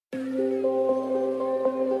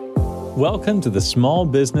Welcome to the Small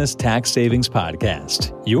Business Tax Savings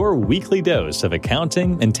Podcast, your weekly dose of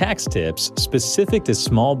accounting and tax tips specific to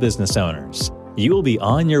small business owners. You will be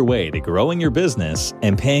on your way to growing your business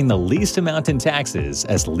and paying the least amount in taxes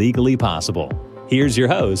as legally possible. Here's your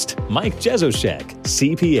host, Mike Jezoshek,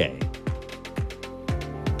 CPA.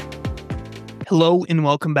 Hello and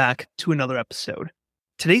welcome back to another episode.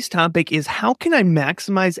 Today's topic is how can I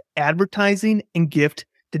maximize advertising and gift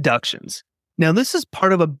deductions? Now, this is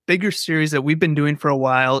part of a bigger series that we've been doing for a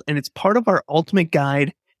while, and it's part of our ultimate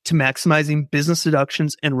guide to maximizing business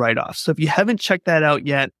deductions and write-offs. So if you haven't checked that out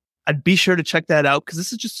yet, I'd be sure to check that out because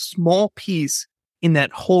this is just a small piece in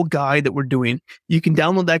that whole guide that we're doing. You can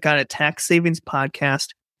download that guide at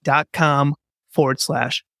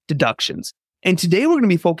taxsavingspodcast.com/deductions. And today we're going to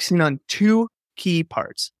be focusing on two key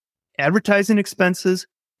parts: advertising expenses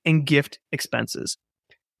and gift expenses.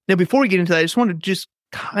 Now, before we get into that, I just want to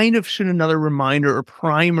kind of shoot another reminder or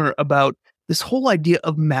primer about this whole idea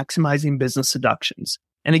of maximizing business deductions.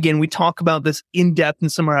 And again, we talk about this in depth in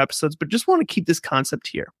some of our episodes, but just want to keep this concept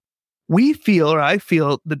here. I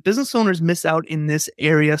feel that business owners miss out in this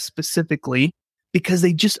area specifically because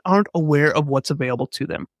they just aren't aware of what's available to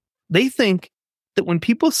them. They think that when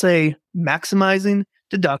people say maximizing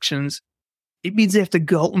deductions, it means they have to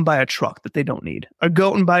go out and buy a truck that they don't need, or go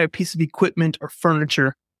out and buy a piece of equipment or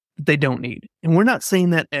furniture that they don't need. And we're not saying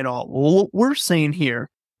that at all. Well, what we're saying here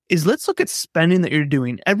is let's look at spending that you're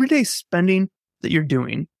doing, everyday spending that you're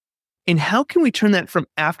doing, and how can we turn that from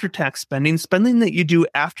after-tax spending that you do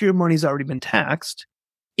after your money's already been taxed,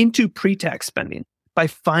 into pre-tax spending by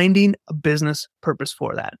finding a business purpose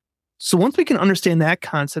for that. So once we can understand that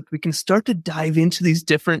concept, we can start to dive into these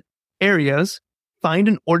different areas, find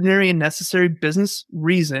an ordinary and necessary business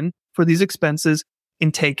reason for these expenses,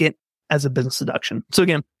 and take it as a business deduction. So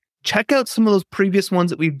again, check out some of those previous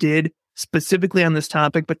ones that we did specifically on this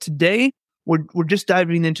topic. But today, we're just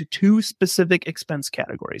diving into two specific expense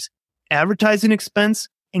categories: advertising expense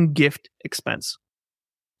and gift expense.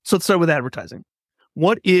 So let's start with advertising.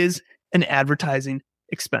 What is an advertising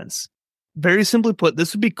expense? Very simply put,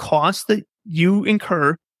 this would be costs that you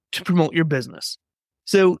incur to promote your business.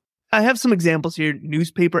 So I have some examples here: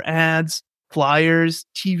 newspaper ads, flyers,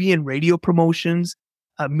 TV and radio promotions,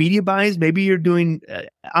 media buys. Maybe you're doing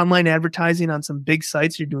online advertising on some big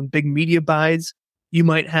sites. You're doing big media buys. You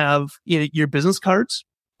might have your business cards,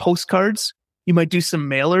 postcards. You might do some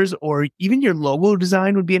mailers, or even your logo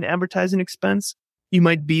design would be an advertising expense. You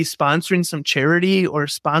might be sponsoring some charity or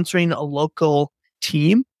sponsoring a local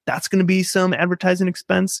team. That's going to be some advertising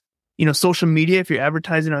expense. Social media, if you're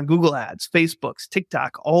advertising on Google Ads, Facebooks,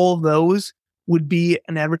 TikTok, all of those would be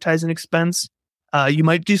an advertising expense. You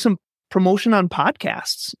might do some promotion on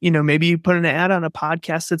podcasts. Maybe you put an ad on a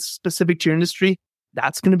podcast that's specific to your industry.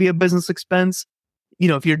 That's going to be a business expense.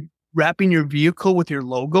 If you're wrapping your vehicle with your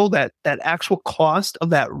logo, that actual cost of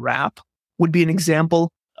that wrap would be an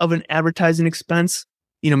example of an advertising expense.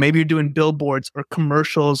 Maybe you're doing billboards or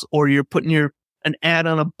commercials, or you're putting an ad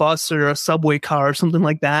on a bus or a subway car or something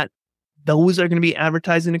like that. Those are going to be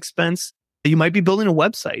advertising expense. You might be building a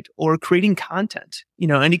website or creating content.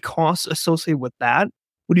 Any costs associated with that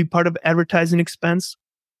would be part of advertising expense.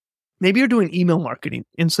 Maybe you're doing email marketing,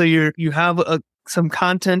 and so you have some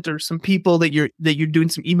content or some people that you're doing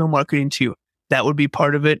some email marketing to. That would be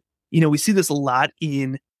part of it. We see this a lot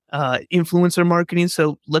in influencer marketing.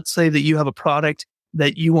 So let's say that you have a product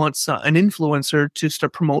that you want an influencer to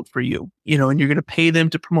start promote for you, and you're going to pay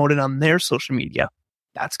them to promote it on their social media.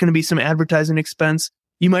 That's going to be some advertising expense.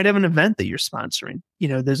 You might have an event that you're sponsoring.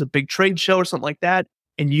 There's a big trade show or something like that,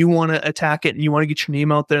 and you want to attack it and you want to get your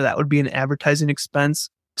name out there. That would be an advertising expense.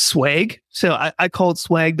 Swag. So I call it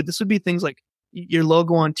swag, but this would be things like your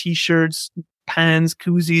logo on t-shirts, pens,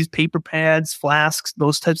 koozies, paper pads, flasks,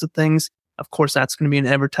 those types of things. Of course, that's going to be an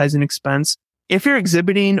advertising expense. If you're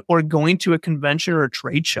exhibiting or going to a convention or a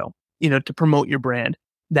trade show, to promote your brand,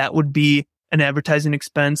 that would be an advertising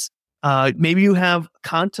expense. Maybe you have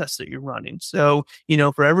contests that you're running. So,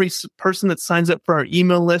 for every person that signs up for our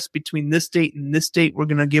email list between this date and this date, we're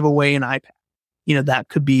going to give away an iPad. That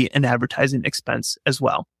could be an advertising expense as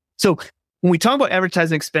well. So when we talk about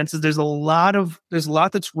advertising expenses, there's a lot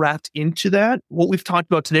that's wrapped into that. What we've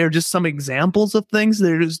talked about today are just some examples of things.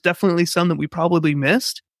 There's definitely some that we probably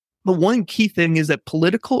missed. But one key thing is that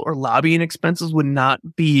political or lobbying expenses would not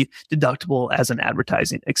be deductible as an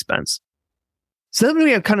advertising expense. So then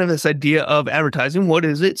we have kind of this idea of advertising. What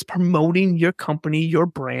is it? It's promoting your company, your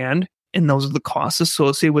brand, and those are the costs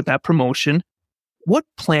associated with that promotion. What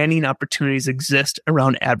planning opportunities exist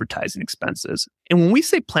around advertising expenses? And when we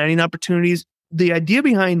say planning opportunities, the idea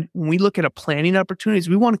behind when we look at a planning opportunities,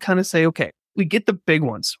 we want to kind of say, okay, we get the big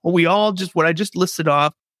ones. What I just listed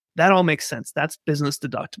off, that all makes sense. That's business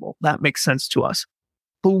deductible. That makes sense to us.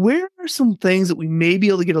 But where are some things that we may be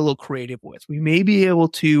able to get a little creative with? We may be able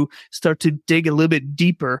to start to dig a little bit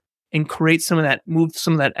deeper and create move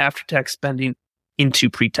some of that after-tax spending into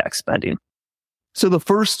pre-tax spending. So the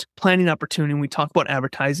first planning opportunity when we talk about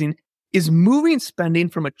advertising is moving spending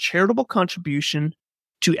from a charitable contribution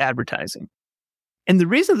to advertising. And the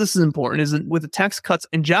reason this is important is that with the Tax Cuts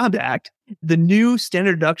and Jobs Act, the new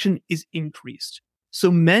standard deduction is increased.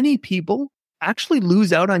 So many people actually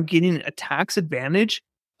lose out on getting a tax advantage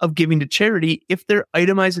of giving to charity if their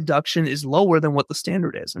itemized deduction is lower than what the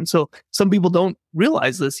standard is. And so some people don't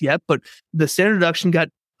realize this yet, but the standard deduction got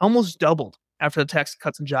almost doubled after the Tax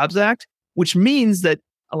Cuts and Jobs Act, which means that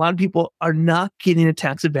a lot of people are not getting a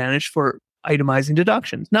tax advantage for itemizing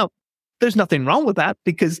deductions. Now, there's nothing wrong with that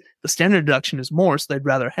because the standard deduction is more, so they'd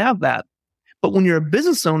rather have that. But when you're a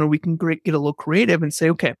business owner, we can get a little creative and say,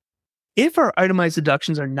 okay, if our itemized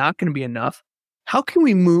deductions are not going to be enough, how can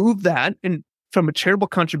we move that from a charitable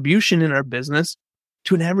contribution in our business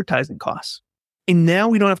to an advertising cost? And now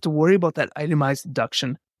we don't have to worry about that itemized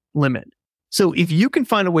deduction limit. So if you can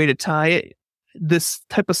find a way to tie this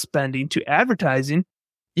type of spending to advertising,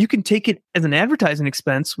 you can take it as an advertising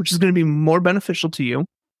expense, which is going to be more beneficial to you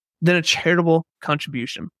than a charitable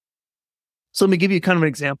contribution. So let me give you kind of an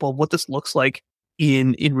example of what this looks like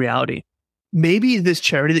in reality. Maybe this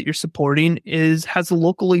charity that you're supporting has a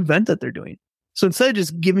local event that they're doing. So instead of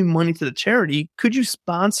just giving money to the charity, could you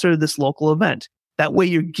sponsor this local event? That way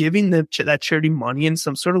you're giving that charity money in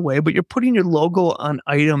some sort of way, but you're putting your logo on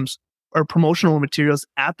items or promotional materials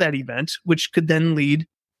at that event, which could then lead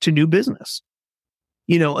to new business.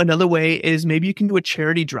 Another way is maybe you can do a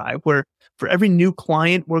charity drive where for every new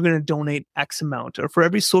client, we're going to donate X amount, or for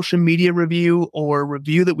every social media review or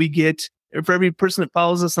review that we get, or for every person that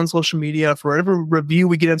follows us on social media, for every review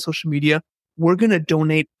we get on social media, we're going to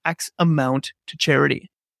donate X amount to charity.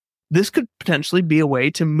 This could potentially be a way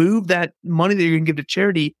to move that money that you're going to give to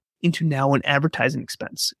charity into now an advertising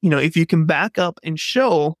expense. If you can back up and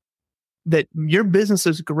show that your business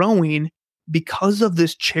is growing because of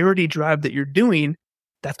this charity drive that you're doing,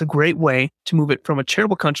 that's a great way to move it from a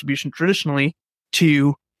charitable contribution traditionally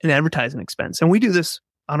to an advertising expense. And we do this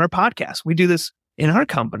on our podcast. We do this in our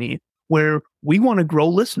company where we want to grow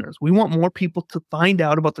listeners. We want more people to find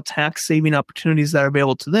out about the tax saving opportunities that are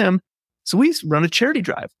available to them. So we run a charity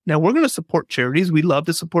drive. Now we're going to support charities. We love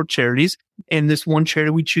to support charities. And this one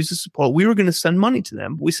charity we choose to support, we were going to send money to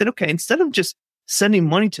them. We said, okay, instead of just sending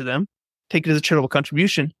money to them, take it as a charitable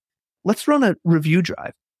contribution, let's run a review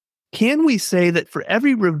drive. Can we say that for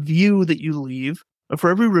every review that you leave, or for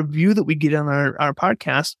every review that we get on our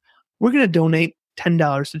podcast, we're going to donate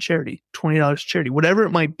 $10 to charity, $20 to charity, whatever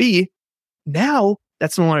it might be. Now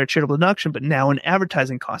that's no longer a charitable deduction, but now an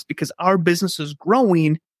advertising cost because our business is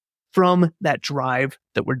growing from that drive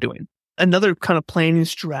that we're doing. Another kind of planning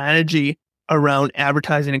strategy around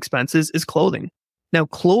advertising expenses is clothing. Now,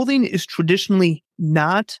 clothing is traditionally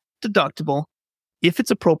not deductible if it's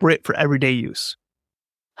appropriate for everyday use.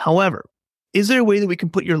 However, is there a way that we can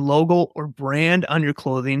put your logo or brand on your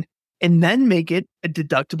clothing and then make it a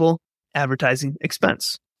deductible advertising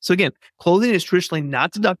expense? So again, clothing is traditionally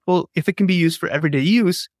not deductible if it can be used for everyday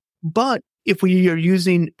use, but if we are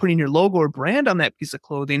putting your logo or brand on that piece of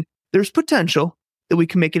clothing, there's potential that we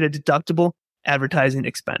can make it a deductible advertising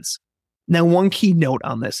expense. Now, one key note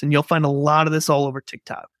on this, and you'll find a lot of this all over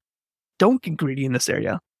TikTok. Don't get greedy in this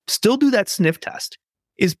area. Still do that sniff test.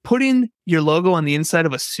 Is putting your logo on the inside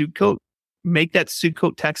of a suit coat make that suit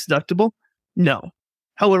coat tax deductible? No.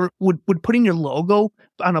 However, would putting your logo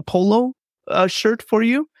on a polo shirt for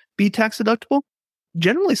you be tax deductible?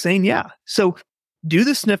 Generally saying yeah. So do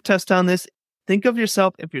the sniff test on this. Think of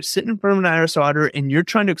yourself, if you're sitting in front of an IRS auditor and you're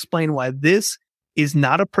trying to explain why this is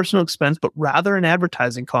not a personal expense, but rather an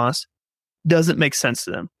advertising cost, doesn't make sense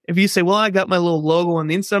to them. If you say, well, I got my little logo on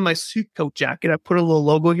the inside of my suit coat jacket, I put a little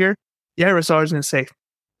logo here, the IRS auditor is going to say,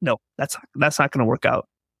 no, that's not going to work out.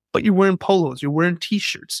 But you're wearing polos, you're wearing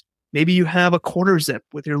t-shirts. Maybe you have a quarter zip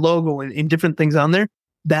with your logo and different things on there.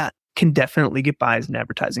 That can definitely get by as an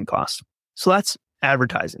advertising cost. So that's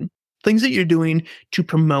advertising. Things that you're doing to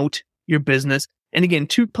promote your business. And again,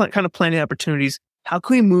 two kind of planning opportunities. How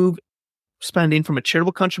can we move spending from a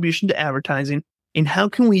charitable contribution to advertising? And how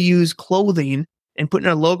can we use clothing and putting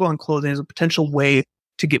our logo on clothing as a potential way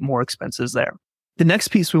to get more expenses there? The next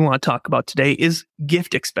piece we want to talk about today is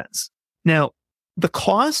gift expense. Now, the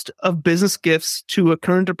cost of business gifts to a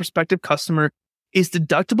current or prospective customer is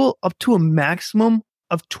deductible up to a maximum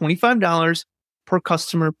of $25 per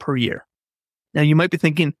customer per year. Now, you might be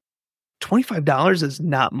thinking, $25 is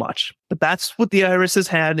not much, but that's what the IRS has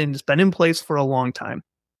had and it's been in place for a long time.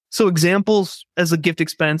 So examples as a gift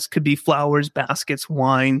expense could be flowers, baskets,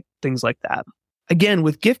 wine, things like that. Again,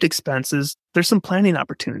 with gift expenses, there's some planning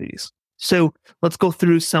opportunities. So let's go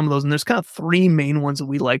through some of those. And there's kind of three main ones that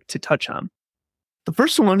we like to touch on. The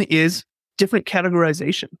first one is different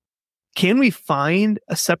categorization. Can we find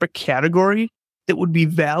a separate category that would be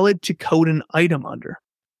valid to code an item under?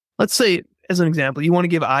 Let's say, as an example, you want to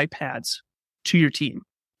give iPads to your team.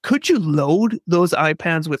 Could you load those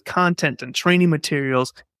iPads with content and training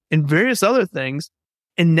materials and various other things?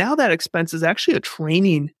 And now that expense is actually a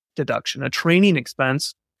training deduction, a training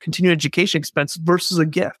expense, continuing education expense versus a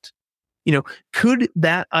gift. Could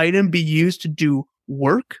that item be used to do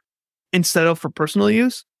work instead of for personal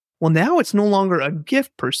use? Well, now it's no longer a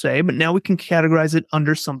gift per se, but now we can categorize it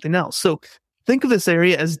under something else. So think of this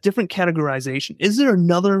area as different categorization. Is there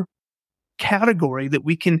another category that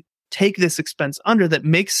we can take this expense under that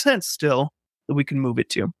makes sense still that we can move it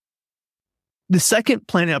to? The second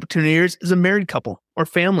planning opportunity is a married couple or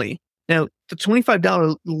family. Now, the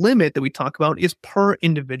 $25 limit that we talk about is per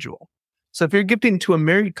individual. So if you're gifting to a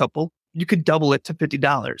married couple, you could double it to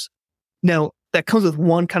 $50. Now, that comes with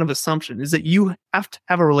one kind of assumption is that you have to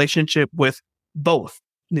have a relationship with both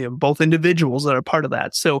individuals that are part of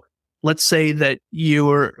that. So let's say that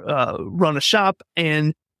you run a shop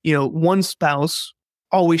and, one spouse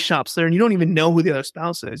always shops there and you don't even know who the other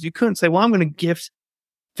spouse is. You couldn't say, well, I'm going to gift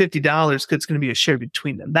 $50 because it's going to be a share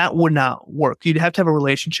between them. That would not work. You'd have to have a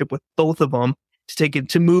relationship with both of them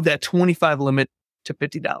to move that 25 limit to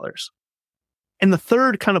 $50. And the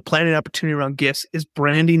third kind of planning opportunity around gifts is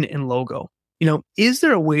branding and logo. Is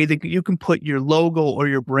there a way that you can put your logo or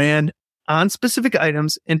your brand on specific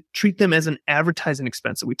items and treat them as an advertising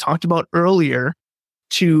expense that we talked about earlier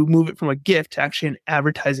to move it from a gift to actually an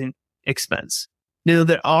advertising expense? Now,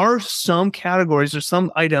 there are some categories or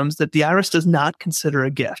some items that the IRS does not consider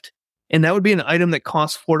a gift. And that would be an item that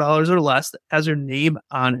costs $4 or less that has your name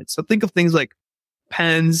on it. So think of things like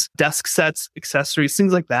pens, desk sets, accessories,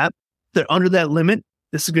 things like that. They're under that limit.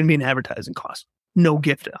 This is going to be an advertising cost. No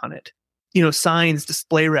gift on it. Signs,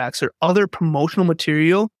 display racks, or other promotional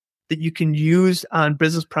material that you can use on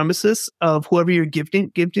business premises of whoever you're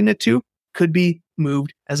gifting it to could be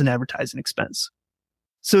moved as an advertising expense.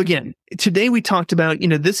 So again, today we talked about,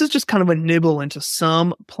 this is just kind of a nibble into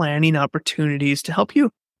some planning opportunities to help you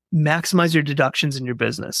maximize your deductions in your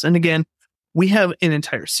business. And again, we have an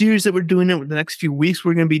entire series that we're doing over the next few weeks.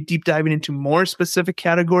 We're going to be deep diving into more specific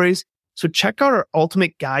categories. So check out our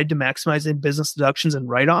ultimate guide to maximizing business deductions and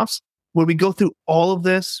write-offs, where we go through all of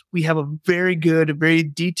this. We have a very good, very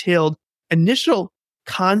detailed initial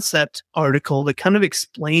concept article that kind of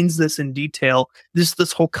explains this in detail,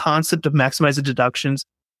 this whole concept of maximizing deductions.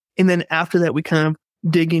 And then after that, we kind of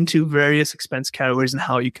dig into various expense categories and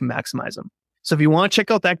how you can maximize them. So if you want to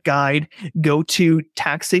check out that guide, go to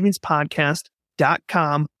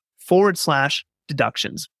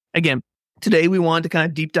taxsavingspodcast.com/deductions. Again, today we wanted to kind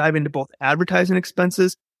of deep dive into both advertising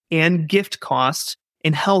expenses and gift costs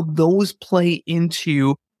and how those play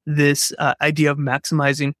into this idea of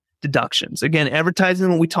maximizing deductions. Again, advertising,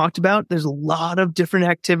 what we talked about, there's a lot of different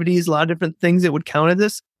activities, a lot of different things that would count as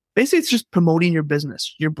this. Basically, it's just promoting your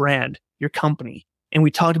business, your brand, your company. And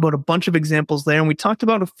we talked about a bunch of examples there, and we talked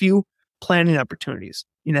about a few planning opportunities.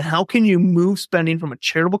 How can you move spending from a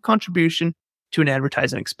charitable contribution to an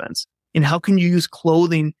advertising expense? And how can you use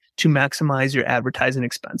clothing to maximize your advertising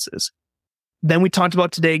expenses? Then we talked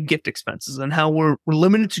about today gift expenses and how we're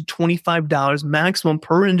limited to $25 maximum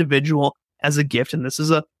per individual as a gift. And this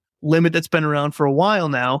is a limit that's been around for a while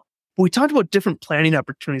now. But we talked about different planning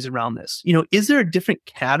opportunities around this. Is there a different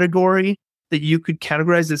category that you could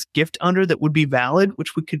categorize this gift under that would be valid,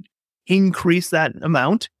 which we could increase that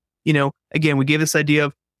amount? Again, we gave this idea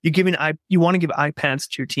of you want to give iPads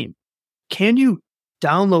to your team. Can you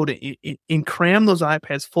download it and cram those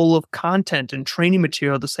iPads full of content and training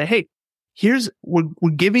material to say, hey,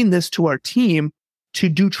 we're giving this to our team to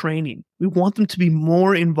do training. We want them to be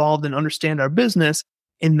more involved and understand our business.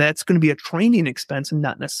 And that's going to be a training expense and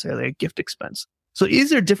not necessarily a gift expense. So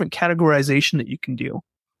is there a different categorization that you can do?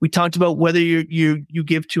 We talked about whether you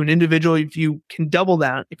give to an individual, if you can double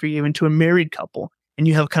that, if you're giving to a married couple and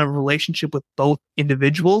you have kind of a relationship with both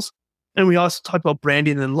individuals. And we also talked about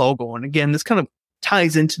branding and logo. And again, this kind of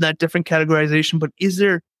ties into that different categorization, but is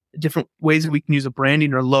there different ways that we can use a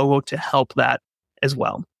branding or logo to help that as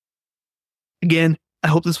well? Again, I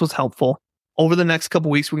hope this was helpful. Over the next couple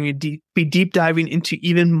of weeks, we're going to be deep diving into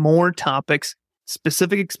even more topics,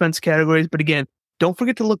 specific expense categories. But again, don't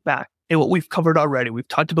forget to look back and what we've covered already. We've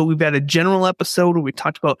had a general episode where we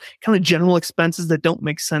talked about kind of general expenses that don't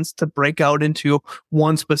make sense to break out into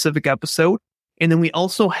one specific episode. And then we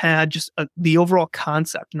also had just the overall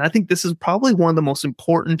concept. And I think this is probably one of the most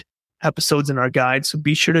important episodes in our guide. So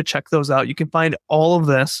be sure to check those out. You can find all of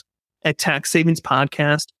this at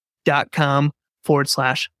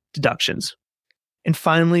taxsavingspodcast.com/deductions. And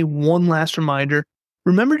finally, one last reminder,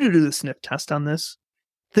 remember to do the sniff test on this.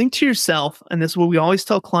 Think to yourself, and this is what we always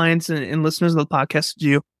tell clients and listeners of the podcast to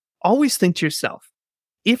do, always think to yourself,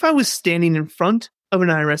 if I was standing in front of an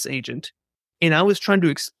IRS agent and I was trying to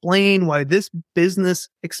explain why this business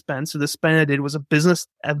expense or the spend I did was a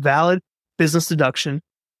valid business deduction,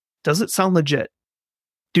 does it sound legit?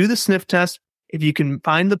 Do the sniff test. If you can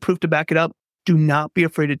find the proof to back it up, do not be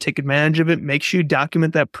afraid to take advantage of it. Make sure you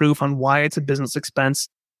document that proof on why it's a business expense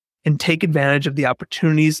and take advantage of the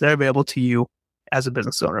opportunities that are available to you as a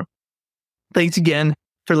business owner. Thanks again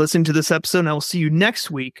for listening to this episode, and I will see you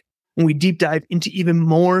next week when we deep dive into even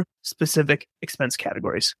more specific expense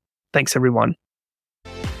categories. Thanks, everyone.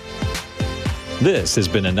 This has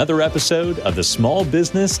been another episode of the Small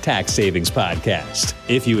Business Tax Savings Podcast.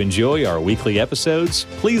 If you enjoy our weekly episodes,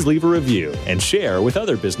 please leave a review and share with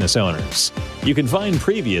other business owners. You can find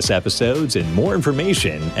previous episodes and more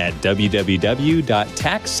information at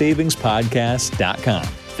www.taxsavingspodcast.com.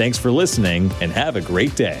 Thanks for listening and have a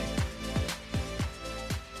great day.